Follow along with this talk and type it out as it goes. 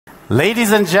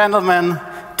Ladies and gentlemen,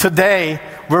 today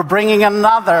we're bringing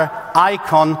another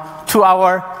icon to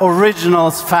our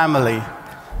originals family.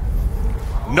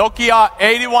 Nokia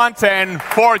 8110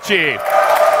 4G.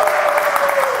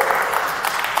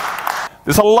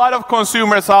 There's a lot of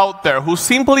consumers out there who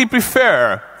simply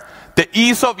prefer the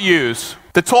ease of use,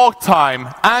 the talk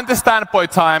time, and the standby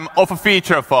time of a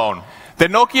feature phone. The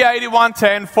Nokia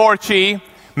 8110 4G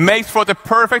makes for the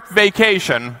perfect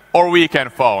vacation or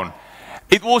weekend phone.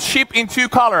 It will ship in 2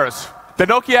 colors. The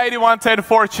Nokia 8110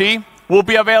 4G will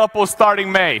be available starting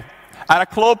May at a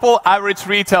global average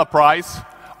retail price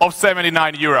of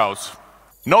 €79.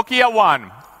 Nokia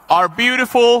One, our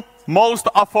beautiful, most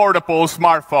affordable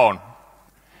smartphone.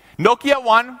 Nokia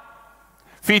One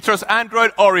features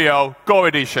Android Oreo Go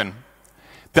Edition,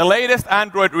 the latest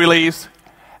Android release,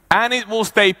 and it will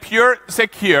stay pure,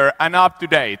 secure, and up to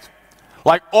date,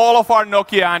 like all of our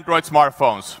Nokia Android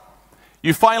smartphones.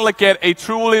 You finally get a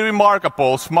truly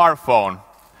remarkable smartphone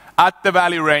at the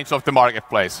value range of the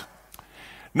marketplace.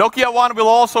 Nokia One will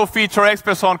also feature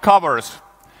Express-on covers.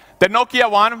 The Nokia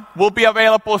One will be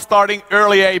available starting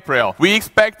early April. We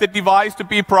expect the device to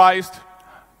be priced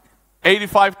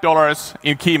 $85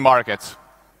 in key markets.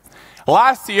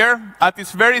 Last year, at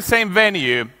this very same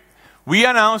venue, we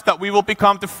announced that we will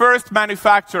become the first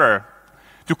manufacturer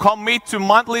to commit to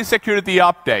monthly security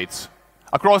updates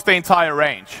across the entire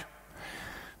range,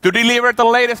 to deliver the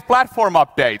latest platform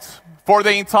updates for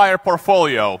the entire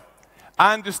portfolio,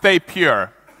 and to stay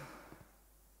pure.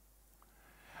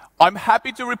 I'm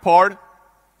happy to report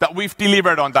that we've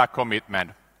delivered on that commitment.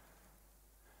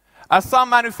 As some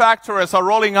manufacturers are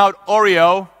rolling out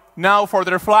Oreo now for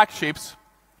their flagships,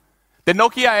 the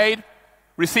Nokia 8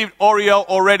 received Oreo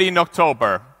already in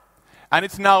October, and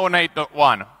it's now on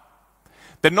 8.1.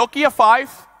 The Nokia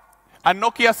 5 and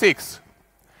Nokia 6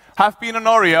 have been on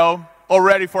Oreo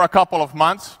already for a couple of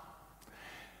months.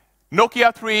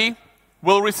 Nokia 3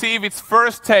 will receive its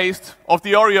first taste of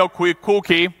the Oreo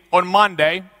cookie on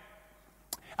Monday,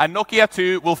 and Nokia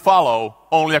 2 will follow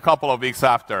only a couple of weeks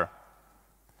after.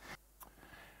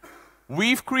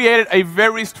 We've created a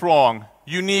very strong,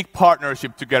 unique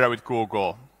partnership together with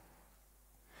Google.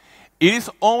 It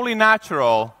is only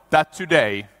natural that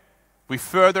today we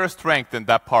further strengthen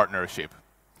that partnership.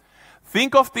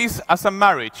 Think of this as a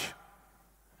marriage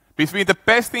between the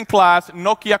best-in-class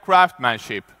Nokia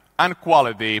craftsmanship and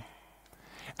quality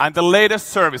and the latest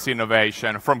service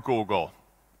innovation from Google.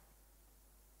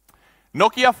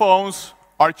 Nokia phones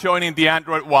are joining the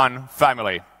Android One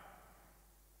family.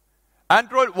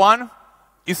 Android One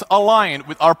is aligned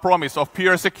with our promise of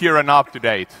pure, secure, and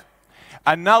up-to-date.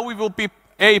 And now we will be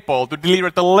able to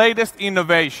deliver the latest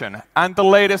innovation and the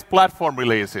latest platform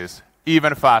releases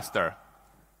even faster.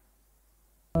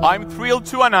 I'm thrilled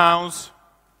to announce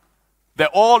the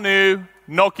all-new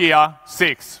Nokia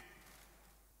 6.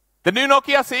 The new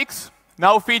Nokia 6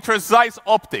 now features Zeiss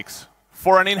optics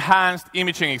for an enhanced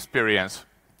imaging experience.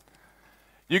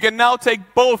 You can now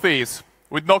take both these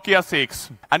with Nokia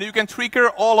 6, and you can trigger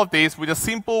all of these with a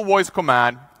simple voice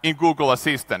command in Google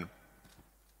Assistant.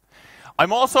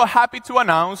 I'm also happy to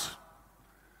announce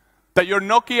that your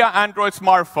Nokia Android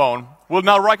smartphone will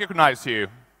now recognize you,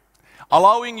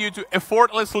 allowing you to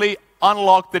effortlessly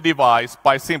unlock the device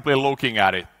by simply looking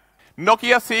at it.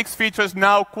 Nokia 6 features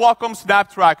now Qualcomm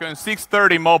Snapdragon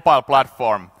 630 mobile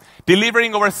platform,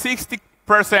 delivering over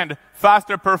 60%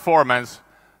 faster performance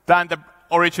than the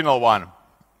original one.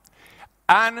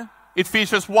 And it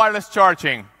features wireless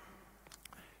charging.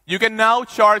 You can now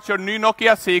charge your new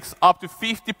Nokia 6 up to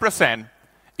 50%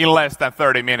 in less than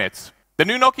 30 minutes. The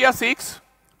new Nokia 6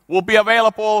 will be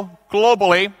available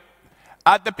globally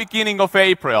at the beginning of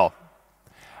April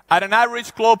at an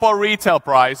average global retail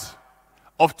price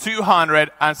of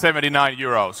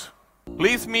 €279.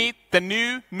 Please meet the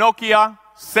new Nokia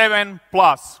 7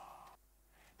 Plus.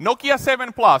 Nokia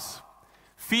 7 Plus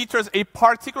features a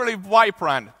particularly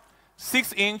vibrant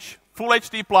 6-inch Full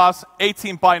HD Plus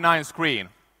 18:9 screen.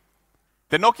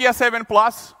 The Nokia 7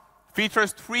 Plus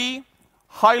features 3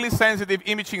 highly sensitive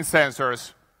imaging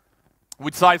sensors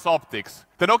with Zeiss optics.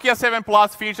 The Nokia 7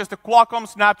 Plus features the Qualcomm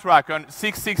Snapdragon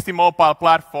 660 mobile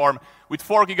platform with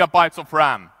 4 GB of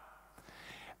RAM.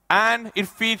 And it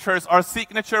features our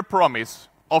signature promise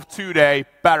of 2-day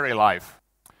battery life.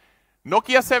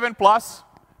 Nokia 7 Plus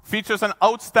features an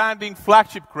outstanding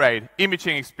flagship-grade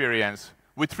imaging experience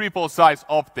with triple Zeiss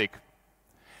optic.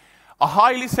 A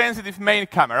highly sensitive main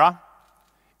camera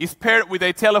is paired with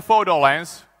a telephoto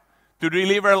lens to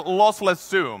deliver lossless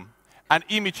zoom and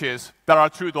images that are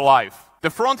true to life. The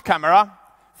front camera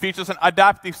features an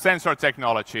adaptive sensor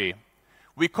technology.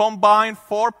 We combine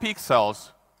 4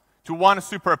 pixels to 1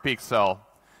 superpixel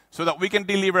so that we can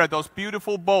deliver those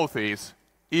beautiful bothies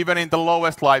even in the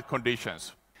lowest light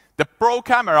conditions. The Pro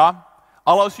camera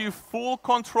allows you full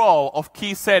control of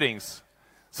key settings,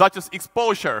 such as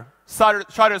exposure,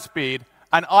 shutter speed,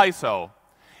 and ISO.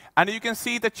 And you can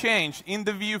see the change in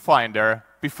the viewfinder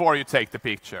before you take the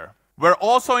picture. We're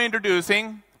also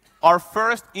introducing our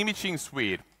first imaging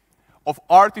suite of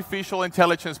artificial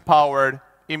intelligence-powered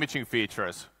imaging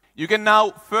features. You can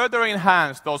now further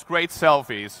enhance those great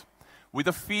selfies with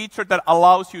a feature that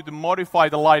allows you to modify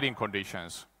the lighting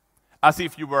conditions, as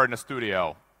if you were in a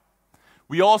studio.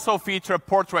 We also feature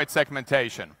portrait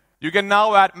segmentation. You can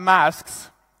now add masks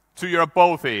to your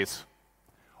bothies,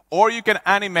 or you can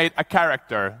animate a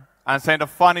character and send a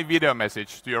funny video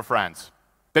message to your friends.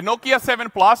 The Nokia 7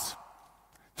 Plus,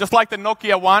 just like the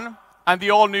Nokia 1 and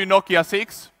the all-new Nokia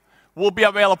 6, will be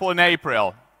available in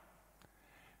April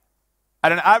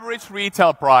at an average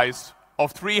retail price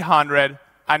of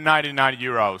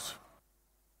 €399.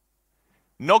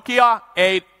 Nokia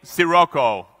 8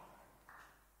 Sirocco,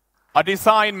 a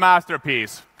design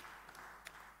masterpiece.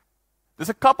 There's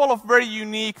a couple of very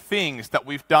unique things that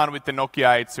we've done with the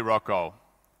Nokia 8 Sirocco.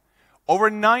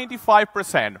 Over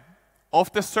 95%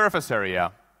 of the surface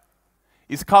area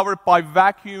is covered by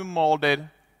vacuum-molded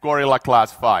Gorilla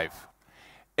Glass 5.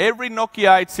 Every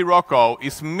Nokia 8 Sirocco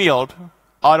is milled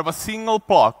out of a single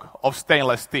block of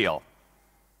stainless steel.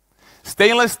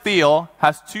 Stainless steel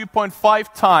has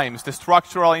 2.5 times the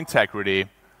structural integrity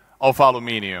of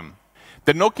aluminium.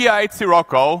 The Nokia 8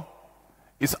 Sirocco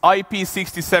is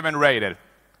IP67 rated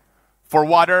for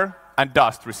water and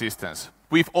dust resistance.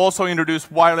 We've also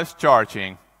introduced wireless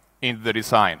charging into the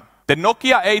design. The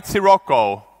Nokia 8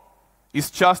 Sirocco is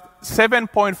just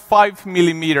 7.5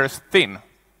 millimeters thin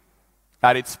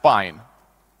at its spine.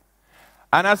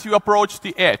 And as you approach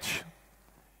the edge,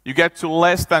 you get to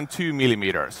less than 2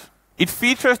 millimeters. It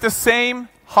features the same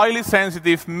highly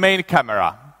sensitive main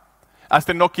camera as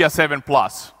the Nokia 7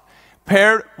 Plus,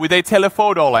 paired with a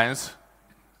telephoto lens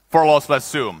for lossless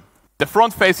zoom. The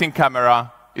front-facing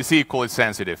camera is equally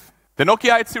sensitive. The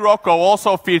Nokia 8 Sirocco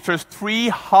also features 3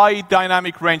 high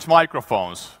dynamic range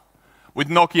microphones with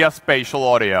Nokia Spatial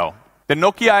Audio. The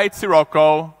Nokia 8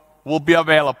 Sirocco will be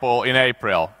available in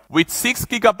April. With 6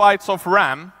 gigabytes of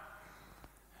RAM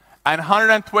and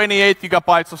 128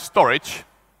 gigabytes of storage,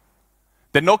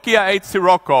 the Nokia 8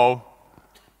 Sirocco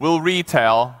will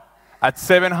retail at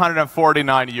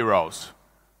 €749.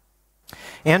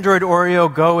 Android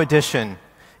Oreo Go Edition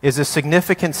is a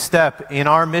significant step in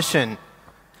our mission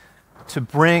to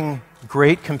bring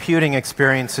great computing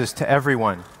experiences to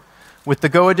everyone. With the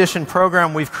Go Edition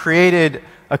program, we've created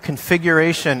a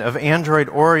configuration of Android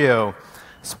Oreo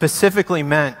specifically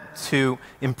meant to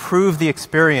improve the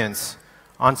experience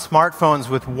on smartphones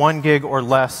with 1 gig or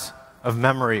less of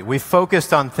memory. We've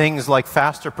focused on things like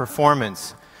faster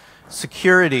performance,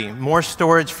 security, more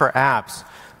storage for apps,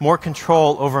 more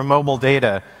control over mobile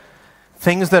data,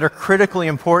 things that are critically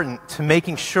important to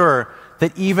making sure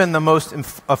that even the most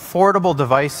affordable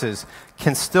devices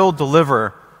can still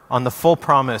deliver on the full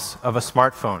promise of a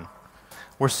smartphone.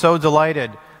 We're so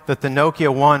delighted that the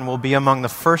Nokia 1 will be among the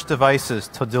first devices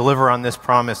to deliver on this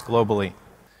promise globally.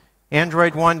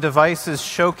 Android One devices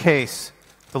showcase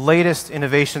the latest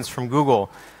innovations from Google,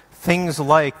 things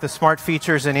like the smart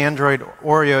features in Android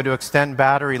Oreo to extend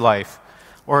battery life,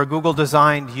 or a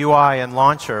Google-designed UI and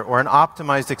launcher, or an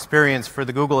optimized experience for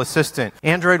the Google Assistant.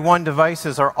 Android One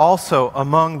devices are also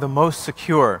among the most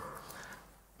secure,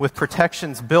 with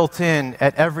protections built in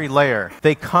at every layer.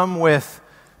 They come with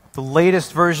the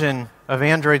latest version of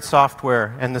Android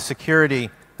software and the security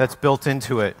that's built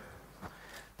into it.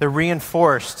 They're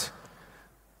reinforced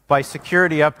by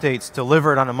security updates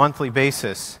delivered on a monthly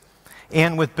basis,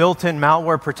 and with built-in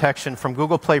malware protection from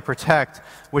Google Play Protect,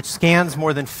 which scans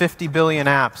more than 50 billion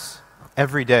apps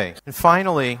every day. And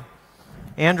finally,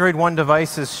 Android One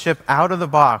devices ship out of the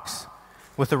box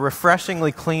with a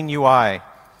refreshingly clean UI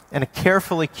and a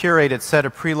carefully curated set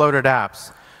of preloaded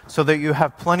apps so that you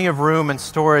have plenty of room and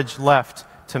storage left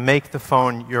to make the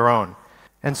phone your own.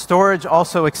 And storage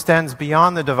also extends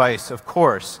beyond the device, of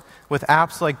course, with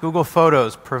apps like Google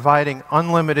Photos providing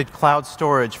unlimited cloud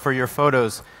storage for your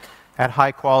photos at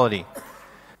high quality.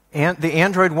 And the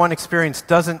Android One experience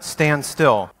doesn't stand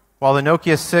still. While the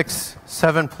Nokia 6,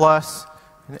 7 Plus,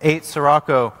 and 8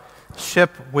 Sirocco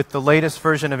ship with the latest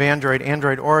version of Android,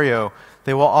 Android Oreo,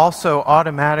 they will also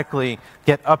automatically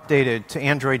get updated to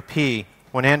Android P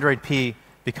when Android P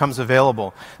becomes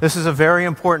available. This is a very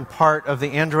important part of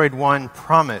the Android One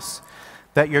promise,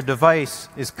 that your device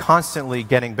is constantly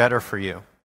getting better for you.